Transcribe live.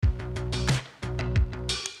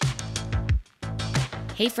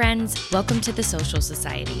Hey friends, welcome to The Social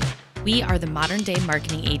Society. We are the modern day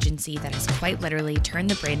marketing agency that has quite literally turned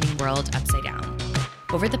the branding world upside down.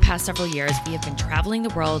 Over the past several years, we have been traveling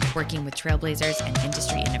the world working with trailblazers and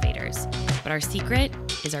industry innovators. But our secret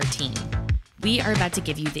is our team. We are about to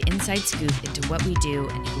give you the inside scoop into what we do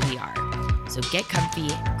and who we are. So get comfy,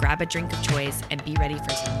 grab a drink of choice, and be ready for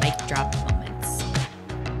some mic drop moments.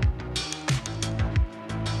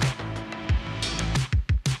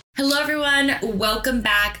 Hello, everyone. Welcome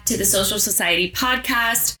back to the Social Society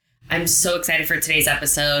podcast. I'm so excited for today's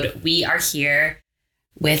episode. We are here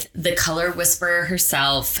with the color whisperer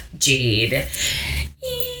herself, Jade.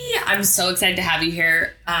 I'm so excited to have you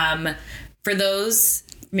here. For those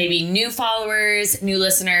maybe new followers, new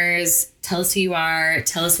listeners, tell us who you are.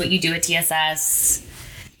 Tell us what you do at TSS.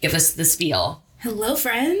 Give us the spiel. Hello,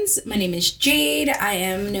 friends. My name is Jade. I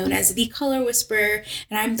am known as the Color Whisperer,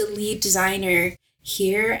 and I'm the lead designer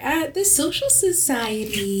here at the Social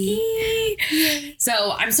Society.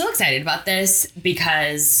 So I'm so excited about this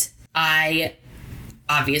because I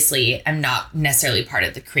obviously am not necessarily part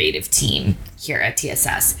of the creative team here at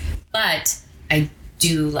TSS, but I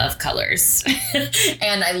do love colors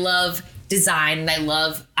and I love design. And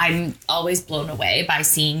I'm always blown away by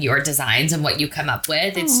seeing your designs and what you come up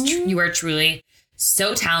with. You are truly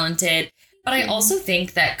so talented. But I also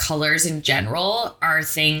think that colors in general are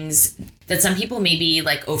things that some people maybe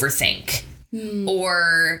like overthink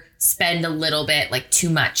or spend a little bit like too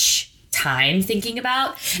much time thinking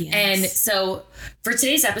about. Yes. And so for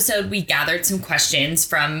today's episode, we gathered some questions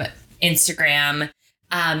from Instagram.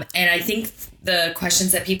 And I think the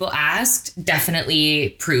questions that people asked definitely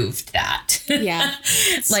proved that. Yeah.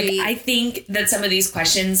 I think that some of these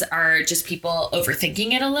questions are just people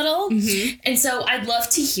overthinking it a little. Mm-hmm. And so I'd love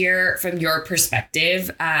to hear from your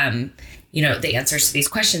perspective, the answers to these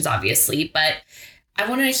questions, obviously. But I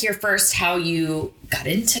want to hear first how you got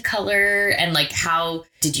into color and like how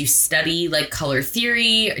did you study like color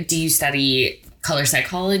theory? Do you study color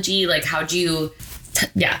psychology? Like how'd you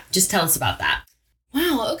just tell us about that.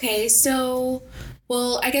 Wow. Okay. So,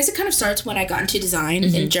 well, I guess it kind of starts when I got into design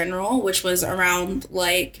in general, which was around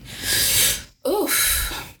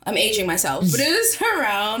I'm aging myself, but it was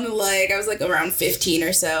around around 15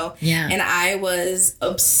 or so. Yeah. And I was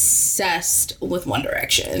obsessed with One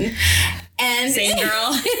Direction. And same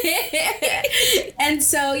girl. And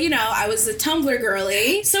so, I was a Tumblr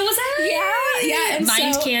girly. So was I. Yeah. And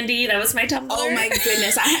Mind Candy. That was my Tumblr. Oh my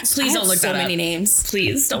goodness. Please don't look that up. So many names.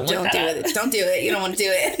 Please don't look that up. Don't do it. You don't want to do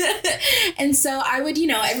it. And so I would,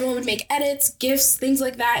 everyone would make edits, GIFs, things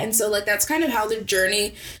like that. And so that's kind of how the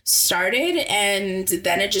journey started. And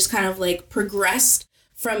then it just kind of progressed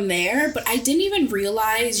from there. But I didn't even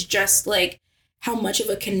realize just how much of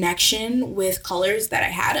a connection with colors that I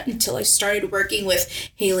had until I started working with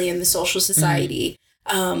Haley and the Social Society.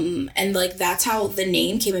 And that's how the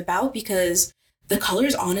name came about, because the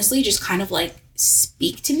colors honestly just kind of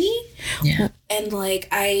speak to me. Yeah. And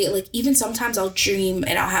I even sometimes I'll dream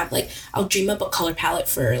and I'll dream up a color palette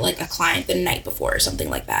for a client the night before or something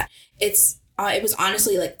like that. It was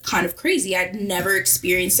honestly kind of crazy. I'd never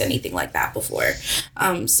experienced anything like that before.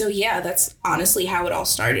 So yeah, that's honestly how it all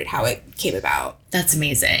started, how it came about. That's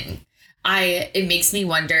amazing. It makes me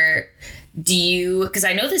wonder, because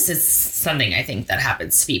I know this is something I think that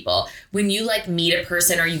happens to people. When you meet a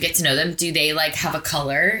person or you get to know them, do they have a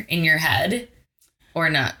color in your head? Or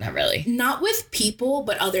not really? Not with people,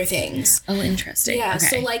 but other things. Oh, interesting. Yeah, okay.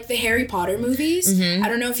 So the Harry Potter movies, I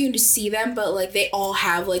don't know if you see them, but they all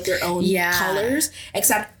have their own colors,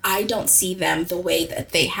 except I don't see them the way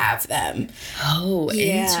that they have them. Oh,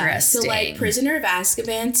 interesting. So Prisoner of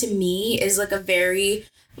Azkaban to me is a very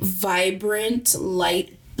vibrant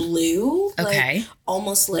light blue. Okay.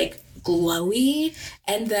 Almost glowy.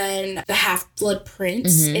 And then the Half-Blood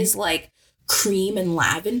Prince is cream and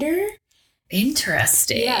lavender.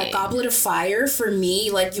 Interesting. Yeah, Goblet of Fire for me,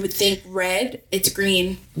 you would think red, it's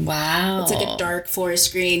green. Wow. It's a dark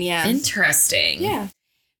forest green, yeah. Interesting. Yeah.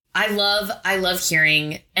 I love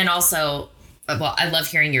hearing, and also, I love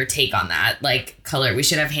hearing your take on that, color. We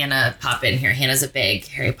should have Hannah pop in here. Hannah's a big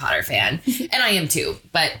Harry Potter fan, and I am too.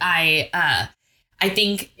 But I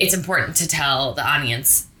think it's important to tell the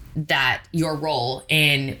audience that your role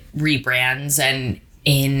in rebrands and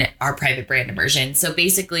in our private brand immersion. So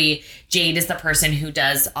basically, Jade is the person who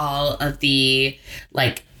does all of the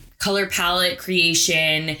color palette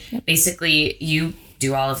creation. Yep. Basically, you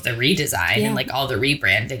do all of the redesign and all the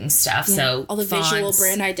rebranding stuff. Yeah. So all the visual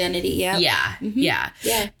brand identity. Yeah. Yeah. Mm-hmm.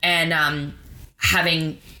 Yeah. And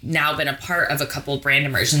having now been a part of a couple brand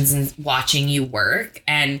immersions and watching you work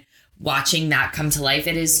and watching that come to life,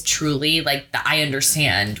 it is truly I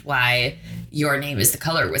understand why your name is the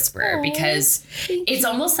Color Whisperer. Aww, because it's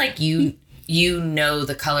almost like you know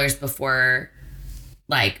the colors before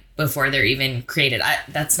they're even created.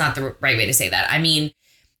 That's not the right way to say that. I mean,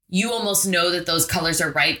 you almost know that those colors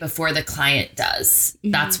are right before the client does.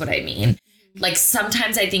 Mm-hmm. That's what I mean. Like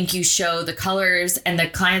sometimes I think you show the colors and the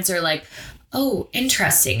clients are like, oh,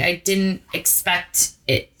 interesting. I didn't expect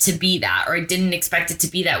it to be that, or I didn't expect it to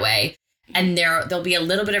be that way. And there'll be a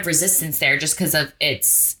little bit of resistance there just because of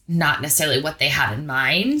it's not necessarily what they had in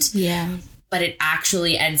mind. Yeah. But it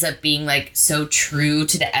actually ends up being like so true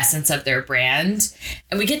to the essence of their brand.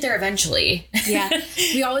 And we get there eventually. Yeah.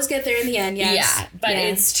 We always get there in the end. Yes. Yeah. But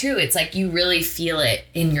it's true. It's like you really feel it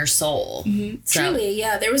in your soul. Mm-hmm. So. Truly.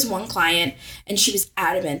 Yeah. There was one client and she was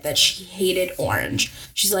adamant that she hated orange.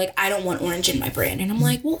 She's like, I don't want orange in my brand. And I'm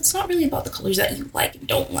like, well, it's not really about the colors that you like and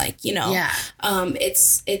don't like, you know? Yeah.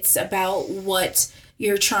 It's about what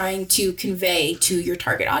you're trying to convey to your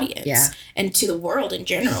target audience and to the world in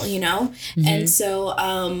general, you know? Mm-hmm. And so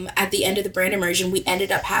at the end of the brand immersion, we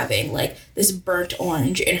ended up having like this burnt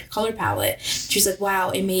orange in her color palette. She's like, wow,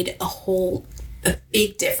 it made a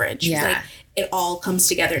big difference. She's like, it all comes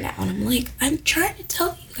together now. And I'm like, I'm trying to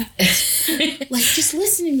tell you guys, like, just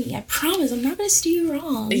listen to me. I promise I'm not going to steer you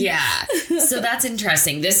wrong. Yeah. So that's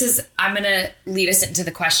interesting. I'm going to lead us into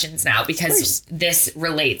the questions now because this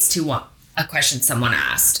relates to a question someone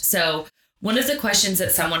asked. So one of the questions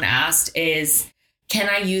that someone asked is, can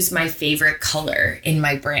I use my favorite color in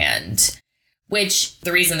my brand? Which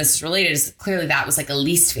the reason this is related is clearly that was like a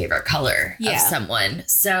least favorite color of someone.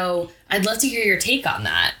 So I'd love to hear your take on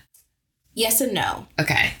that. Yes and no.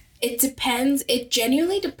 Okay. It depends. It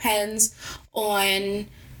genuinely depends on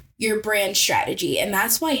your brand strategy. And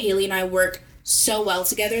that's why Haley and I work so well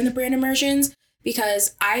together in the brand immersions,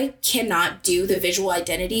 because I cannot do the visual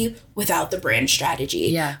identity without the brand strategy.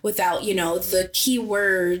 Yeah. Without, the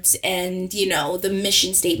keywords and, the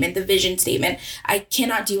mission statement, the vision statement. I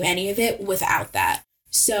cannot do any of it without that.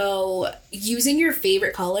 So using your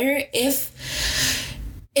favorite color,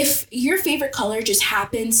 if your favorite color just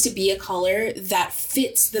happens to be a color that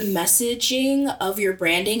fits the messaging of your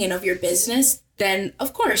branding and of your business, then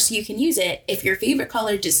of course you can use it. If your favorite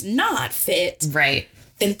color does not fit, right,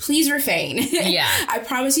 then please refrain. Yeah. I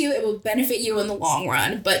promise you it will benefit you in the long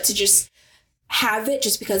run. But to just have it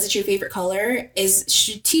just because it's your favorite color is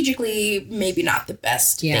strategically maybe not the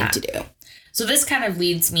best thing to do. So this kind of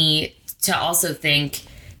leads me to also think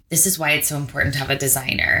this is why it's so important to have a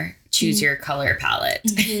designer choose your color palette,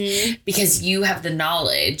 because you have the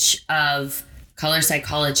knowledge of color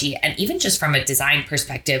psychology, and even just from a design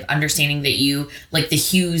perspective, understanding that you like the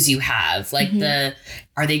hues you have, like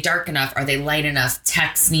are they dark enough? Are they light enough?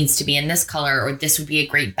 Text needs to be in this color, or this would be a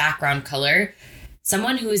great background color.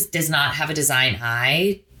 Someone who does not have a design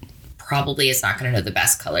eye probably is not going to know the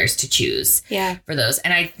best colors to choose for those.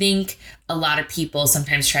 And I think a lot of people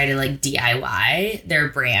sometimes try to like DIY their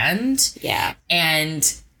brand. Yeah.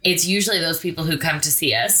 And it's usually those people who come to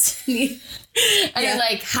see us and they're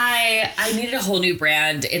like, hi, I needed a whole new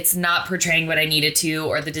brand. It's not portraying what I needed to,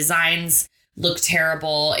 or the designs look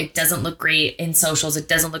terrible. It doesn't look great in socials. It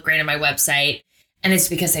doesn't look great on my website. And it's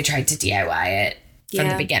because I tried to DIY it from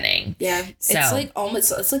the beginning. Yeah. So.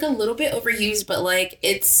 It's like a little bit overused, but like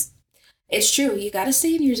it's true. You got to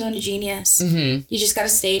stay in your zone of genius. You just got to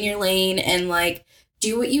stay in your lane and like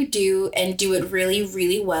do what you do and do it really,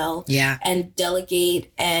 really well. Yeah. And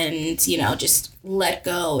delegate and, just let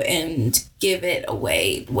go and give it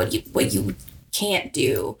away what you can't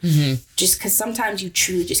do. Just because sometimes you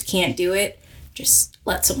truly just can't do it. Just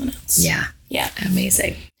let someone else. Yeah. Yeah.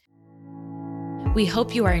 Amazing. We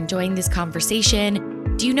hope you are enjoying this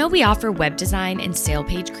conversation. Do you know we offer web design and sale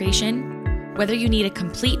page creation? Whether you need a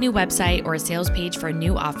complete new website or a sales page for a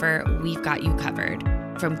new offer, we've got you covered.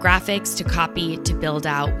 From graphics to copy to build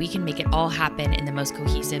out, we can make it all happen in the most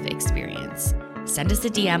cohesive experience. Send us a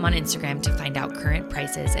DM on Instagram to find out current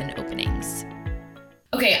prices and openings.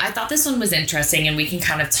 Okay, I thought this one was interesting, and we can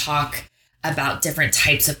kind of talk about different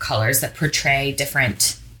types of colors that portray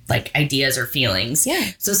different like ideas or feelings.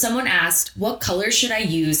 Yeah. So someone asked, what color should I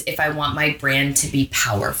use if I want my brand to be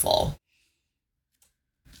powerful?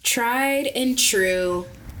 Tried and true,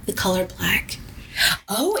 the color black.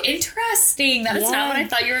 Oh, interesting. That is not what I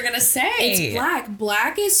thought you were going to say. It's black.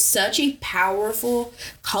 Black is such a powerful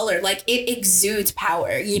color. Like, it exudes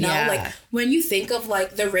power, Like, when you think of,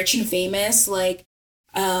 like, the rich and famous, like,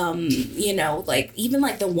 like, even,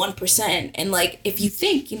 like, the 1%. And, like, if you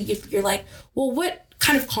think, you're like, well, what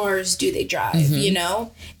kind of cars do they drive?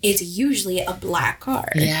 It's usually a black car.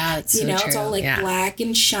 Yeah, it's so true. It's all, like, black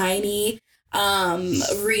and shiny.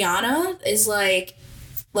 Rihanna is, like,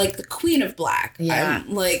 like the queen of black. Yeah.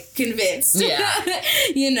 I'm like convinced. Yeah.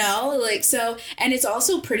 You know, like, so, and it's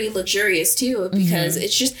also pretty luxurious too, because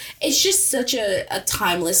it's just such a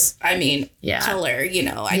timeless, I mean, color, you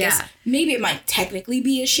know. I guess maybe it might technically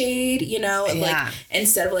be a shade, you know, like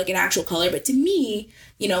instead of like an actual color, but to me,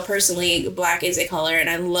 you know, personally, black is a color, and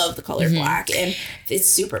I love the color black, and it's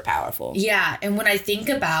super powerful. Yeah. And when I think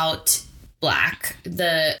about black,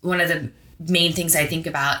 one of the main things I think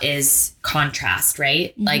about is contrast,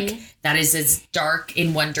 right? Like that is as dark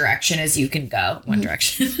in one direction as you can go. One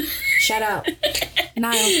direction. Shout out.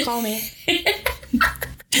 Niall, call me.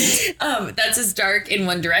 That's as dark in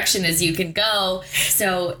one direction as you can go.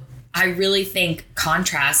 So I really think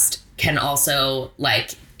contrast can also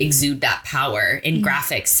like exude that power in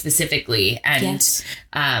graphics specifically. And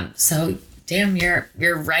so damn, you're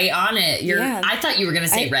right on it. I thought you were gonna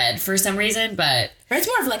say red for some reason, but red's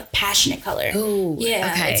more of like a passionate color. Oh,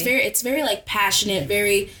 yeah. Okay. It's very like passionate,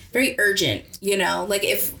 very, very urgent. You know, like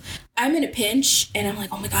if I'm in a pinch and I'm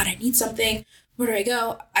like, oh my God, I need something. Where do I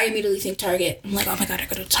go? I immediately think Target. I'm like, oh my God, I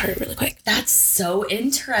go to Target really quick. That's so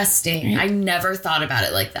interesting. Right? I never thought about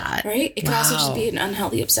it like that. Right? It can also just be an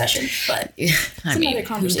unhealthy obsession, but I mean,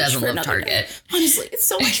 who doesn't love Target? Day. Honestly, it's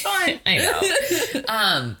so much fun. I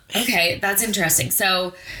know. Okay, that's interesting.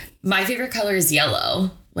 So my favorite color is yellow.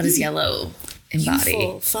 What does yellow embody?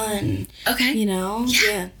 Youthful, fun. Okay. You know?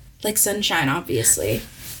 Yeah. Like sunshine, obviously.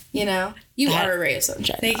 You know? You are a ray of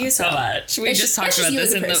sunshine. Thank you so much. We just talked about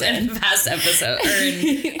this in the past episode or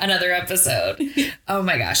in another episode. Oh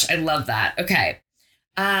my gosh. I love that. Okay.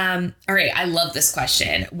 All right. I love this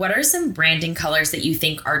question. What are some branding colors that you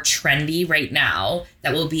think are trendy right now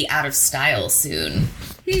that will be out of style soon?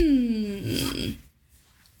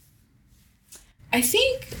 I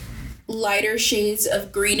think lighter shades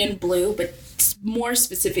of green and blue, but more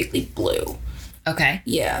specifically blue. Okay.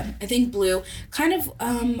 Yeah, I think blue, kind of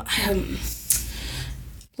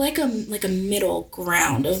like a middle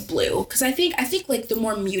ground of blue, because I think like the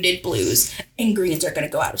more muted blues and greens are going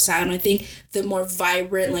to go out of style, and I think the more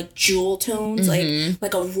vibrant like jewel tones,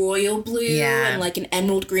 like a royal blue and like an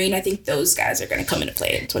emerald green, I think those guys are going to come into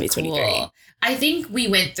play in 2023. Cool. I think we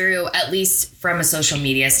went through, at least from a social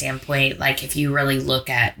media standpoint, like if you really look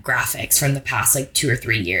at graphics from the past like 2 or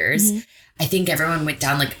 3 years. I think everyone went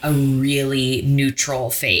down like a really neutral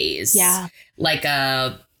phase. Yeah. Like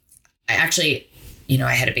I actually, you know,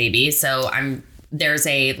 I had a baby, so there's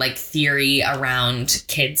a like theory around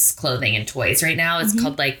kids' clothing and toys right now. It's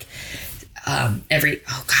called like I'm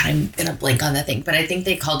gonna blank on that thing, but I think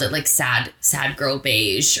they called it like sad girl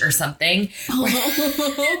beige or something.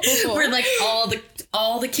 Where like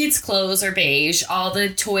all the kids' clothes are beige, all the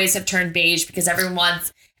toys have turned beige because everyone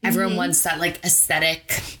wants that like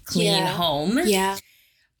aesthetic, clean home. Yeah.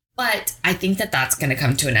 But I think that's going to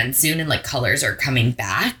come to an end soon, and like colors are coming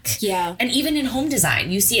back. Yeah. And even in home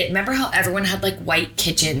design, you see it. Remember how everyone had like white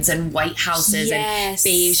kitchens and white houses and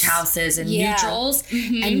beige houses and neutrals?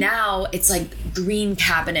 And now it's like green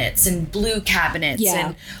cabinets and blue cabinets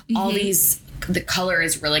and all these. The color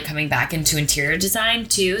is really coming back into interior design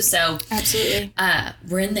too. So absolutely,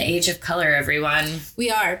 we're in the age of color, everyone.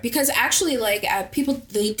 We are, because actually like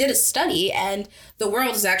they did a study, and the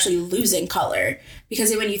world is actually losing color,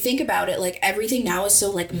 because when you think about it, like everything now is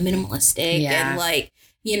so like minimalistic and like,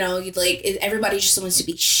 you know, like everybody just wants to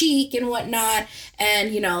be chic and whatnot.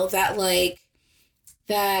 And you know, that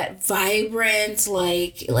vibrant,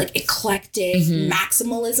 like eclectic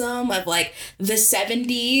maximalism of like the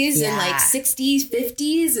 70s and like 60s,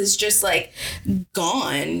 50s is just like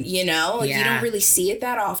gone, you know? Like you don't really see it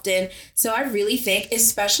that often. So I really think,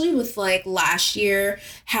 especially with like last year,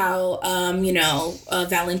 how, you know,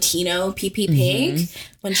 Valentino PP Pink,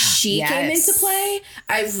 when she came into play,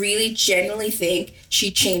 I really genuinely think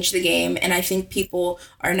she changed the game. And I think people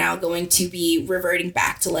are now going to be reverting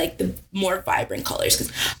back to like the more vibrant colors,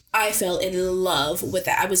 because I fell in love with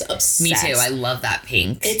that. I was obsessed. Me too. I love that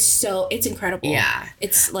pink. It's incredible. Yeah.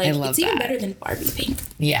 It's like, it's even better than Barbie pink.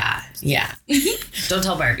 Yeah. Yeah. Don't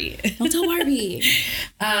tell Barbie. Don't tell Barbie.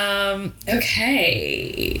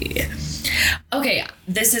 Okay,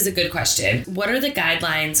 this is a good question. What are the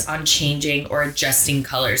guidelines on changing or adjusting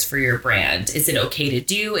colors for your brand? Is it okay to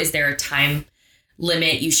do? Is there a time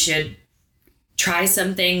limit you should try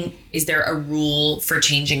something? Is there a rule for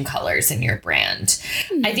changing colors in your brand?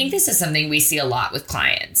 I think this is something we see a lot with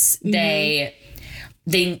clients. They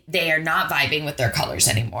are not vibing with their colors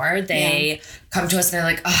anymore. They come to us and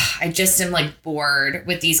they're like, oh, I just am like bored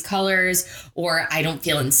with these colors, or I don't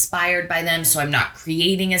feel inspired by them, so I'm not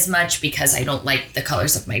creating as much because I don't like the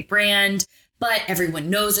colors of my brand. But everyone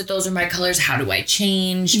knows that those are my colors. How do I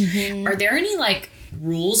change? Are there any like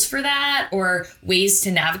rules for that or ways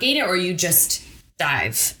to navigate it, or you just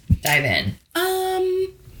dive in?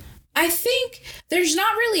 I think there's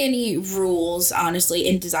not really any rules, honestly,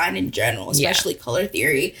 in design in general, especially color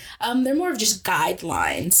theory. They're more of just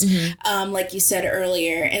guidelines, like you said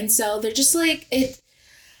earlier. And so they're just like,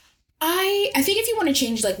 I think if you want to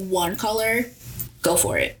change like one color, go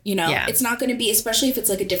for it. You know, it's not going to be, especially if it's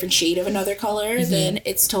like a different shade of another color, then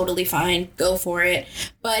it's totally fine. Go for it.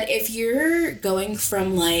 But if you're going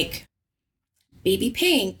from like baby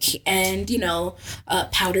pink and, you know,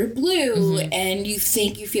 powder blue, and you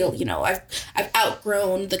think you feel, you know, I've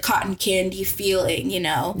outgrown the cotton candy feeling, you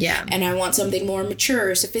know, and I want something more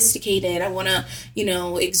mature, sophisticated, I want to, you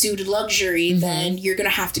know, exude luxury, then you're going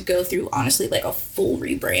to have to go through, honestly, like a full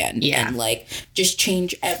rebrand and like just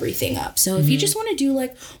change everything up. So if you just want to do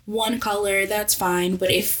like one color, that's fine. But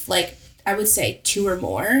if like, I would say 2 or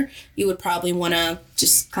more, you would probably want to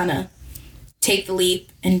just kind of take the leap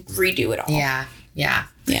and redo it all. Yeah.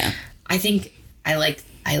 I think I like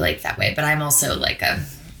that way, but I'm also like a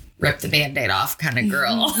rip the Band-Aid off kind of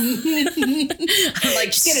girl. I'm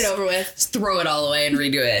like, just get it over with. Just throw it all away and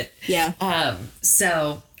redo it. Yeah.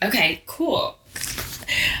 So, okay, cool.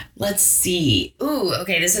 Let's see. Ooh,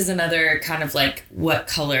 okay, this is another kind of like what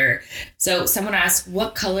color. So someone asked,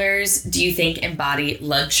 what colors do you think embody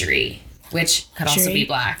luxury? Which could also be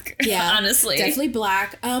black. Yeah, honestly. Definitely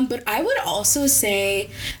black. But I would also say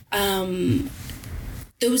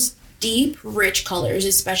those deep, rich colors,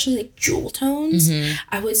 especially like jewel tones,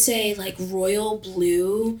 I would say like royal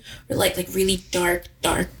blue or like really dark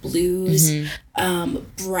blues.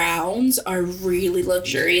 Browns are really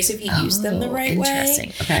luxurious if you use them the right way.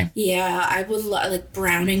 Interesting. Okay. Yeah, I would like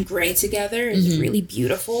brown and gray together is really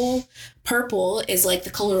beautiful. Purple is like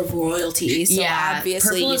the color of royalty. So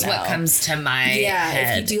obviously, purple is what comes to my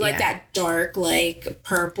head. If you do like that dark like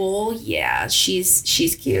purple,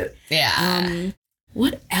 she's cute. Yeah.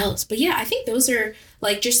 What else? But yeah, I think those are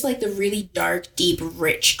like just like the really dark, deep,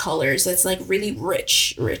 rich colors. That's like really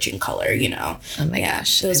rich in color, you know. Oh my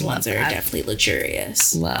gosh. Those ones are definitely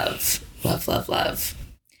luxurious. Love. Okay.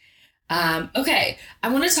 I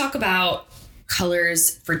want to talk about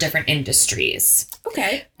colors for different industries.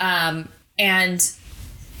 Okay. And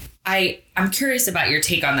I'm curious about your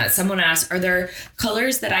take on that. Someone asked, are there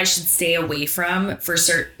colors that I should stay away from for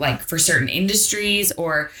certain industries,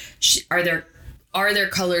 or are there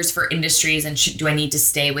colors for industries, and do I need to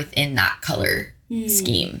stay within that color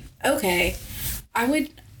scheme? Okay. I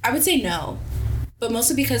would say no, but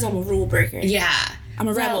mostly because I'm a rule breaker. Yeah. I'm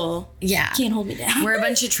a rebel. Yeah. Can't hold me down. We're a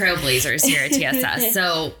bunch of trailblazers here at TSS.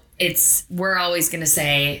 So we're always going to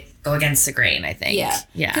say go against the grain, I think. Yeah.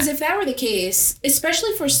 Because if that were the case,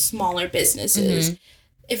 especially for smaller businesses,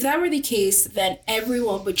 if that were the case, then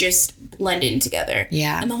everyone would just blend in together.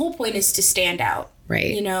 Yeah. And the whole point is to stand out.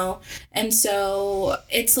 Right. You know? And so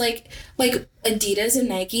it's like Adidas and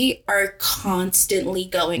Nike are constantly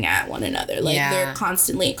going at one another. Like they're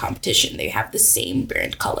constantly in competition. They have the same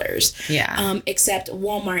brand colors. Yeah. Except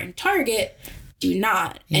Walmart and Target do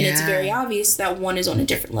not. And it's very obvious that one is on a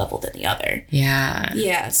different level than the other. Yeah.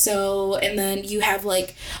 Yeah. So, and then you have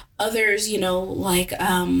like others, you know, like,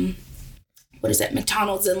 what is that?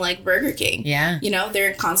 McDonald's and like Burger King. Yeah. You know,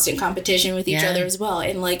 they're in constant competition with each other as well.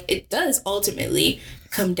 And like, it does ultimately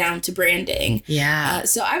come down to branding. Yeah.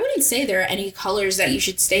 So I wouldn't say there are any colors that you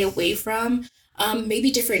should stay away from.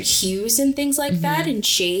 Maybe different hues and things like that and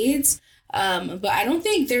shades. But I don't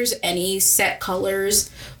think there's any set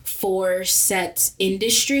colors for set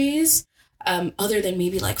industries. Other than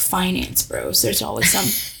maybe like finance bros. There's always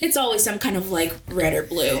it's always some kind of like red or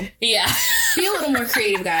blue. Yeah. Be a little more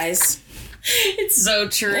creative, guys. It's so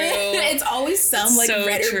true. It's always some like so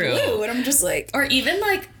red or blue, and I'm just like, or even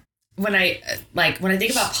like when I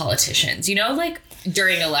think about politicians, you know, like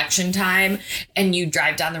during election time, and you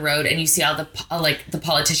drive down the road and you see all the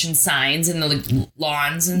politician signs and the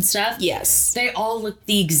lawns and stuff. Yes, they all look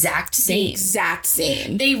the exact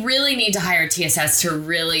same. They really need to hire TSS to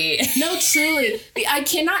really. No, truly, I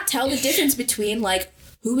cannot tell the difference between like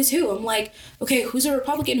who is who. I'm like, okay, who's a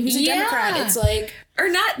Republican, who's a Democrat? It's like. Or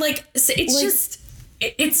not, like, it's like, just,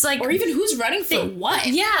 it's like... Or even who's running for what.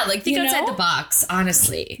 Yeah, like, think outside the box,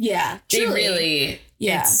 honestly. Yeah, truly. They really...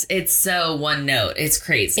 Yeah. It's so one note. It's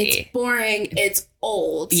crazy. It's boring. It's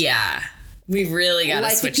old. Yeah. We really got to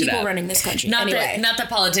switch it up. Like the people running this country. Not that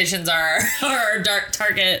politicians are our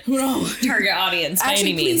target audience by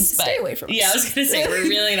any means. But stay away from us. Yeah, I was going to say, we're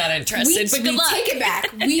really not interested, but good luck. Take it back.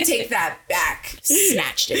 We take that back.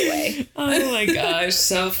 Snatched it away. Oh my gosh,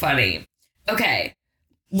 so funny. Okay.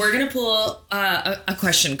 We're going to pull a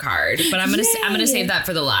question card, but I'm going to save that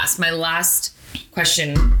for the last. My last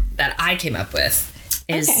question that I came up with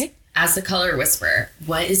is as the color whisperer,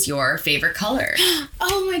 what is your favorite color?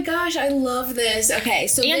 Oh my gosh, I love this. Okay,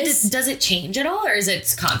 so and does it change at all, or is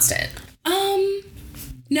it constant?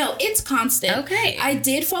 No, it's constant. Okay. I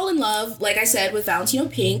did fall in love, like I said, with Valentino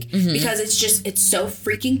Pink because it's so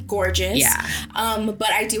freaking gorgeous. Yeah.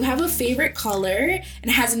 But I do have a favorite color, and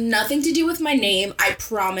it has nothing to do with my name. I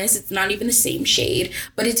promise. It's not even the same shade,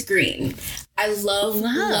 but it's green. I love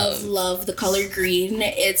the color green.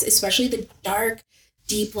 It's especially the dark,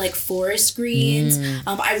 deep, like forest greens.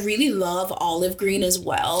 I really love olive green as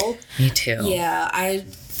well. Me too. Yeah, I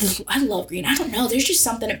love green. I don't know. There's just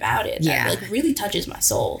something about it that like really touches my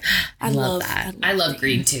soul. I love that. I love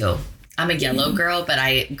green too. I'm a yellow girl, but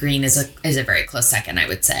green is a very close second, I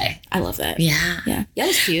would say. I love that. Yeah. Yeah.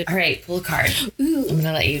 Yellow's cute. All right, pull a card. Ooh. I'm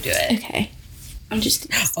gonna let you do it. Okay. I'm just.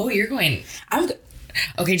 Oh, you're going. I'm good.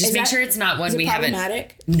 Okay, just make sure it's not one we haven't.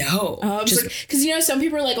 Problematic? No. Because some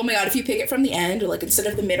people are like, oh my god, if you pick it from the end or like instead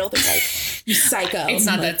of the middle, they're like, you psycho. It's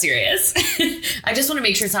not that serious. I just want to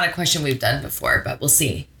make sure it's not a question we've done before, but we'll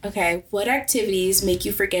see. Okay, what activities make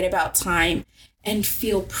you forget about time and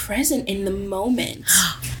feel present in the moment?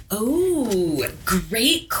 Oh,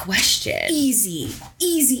 great question.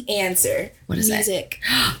 Easy answer. What is Music.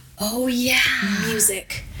 Oh yeah,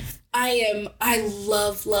 music. I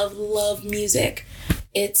love music.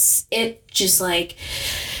 It just like,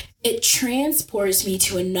 it transports me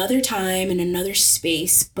to another time and another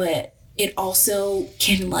space, but it also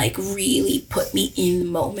can like really put me in the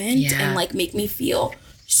moment and like make me feel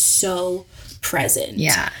so present.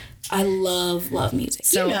 Yeah. I love music.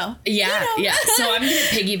 So, yeah. So I'm going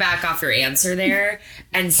to piggyback off your answer there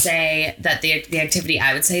and say that the activity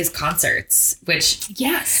I would say is concerts, which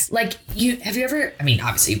like have you ever, I mean,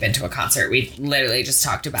 obviously you've been to a concert. We literally just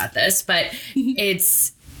talked about this, but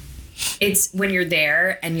it's when you're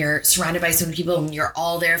there and you're surrounded by so many people and you're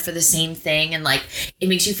all there for the same thing. And like, it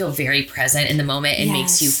makes you feel very present in the moment. It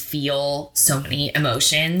makes you feel so many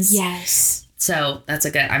emotions. Yes. So that's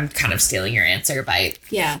I'm kind of stealing your answer by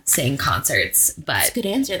saying concerts, but it's a good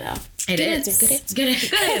answer though. Good answer.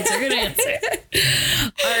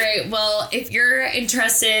 All right. Well, if you're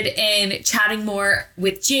interested in chatting more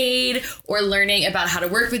with Jade or learning about how to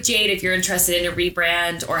work with Jade, if you're interested in a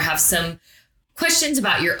rebrand or have some questions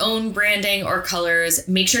about your own branding or colors,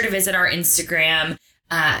 make sure to visit our Instagram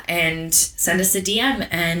and send us a DM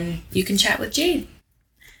and you can chat with Jade.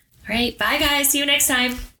 All right. Bye, guys. See you next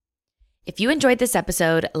time. If you enjoyed this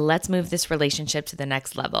episode, let's move this relationship to the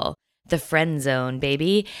next level. The friend zone,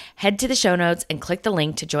 baby. Head to the show notes and click the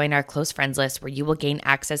link to join our close friends list where you will gain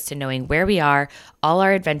access to knowing where we are, all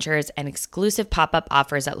our adventures, and exclusive pop-up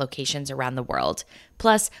offers at locations around the world.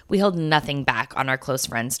 Plus, we hold nothing back on our close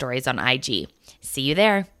friend stories on IG. See you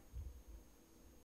there.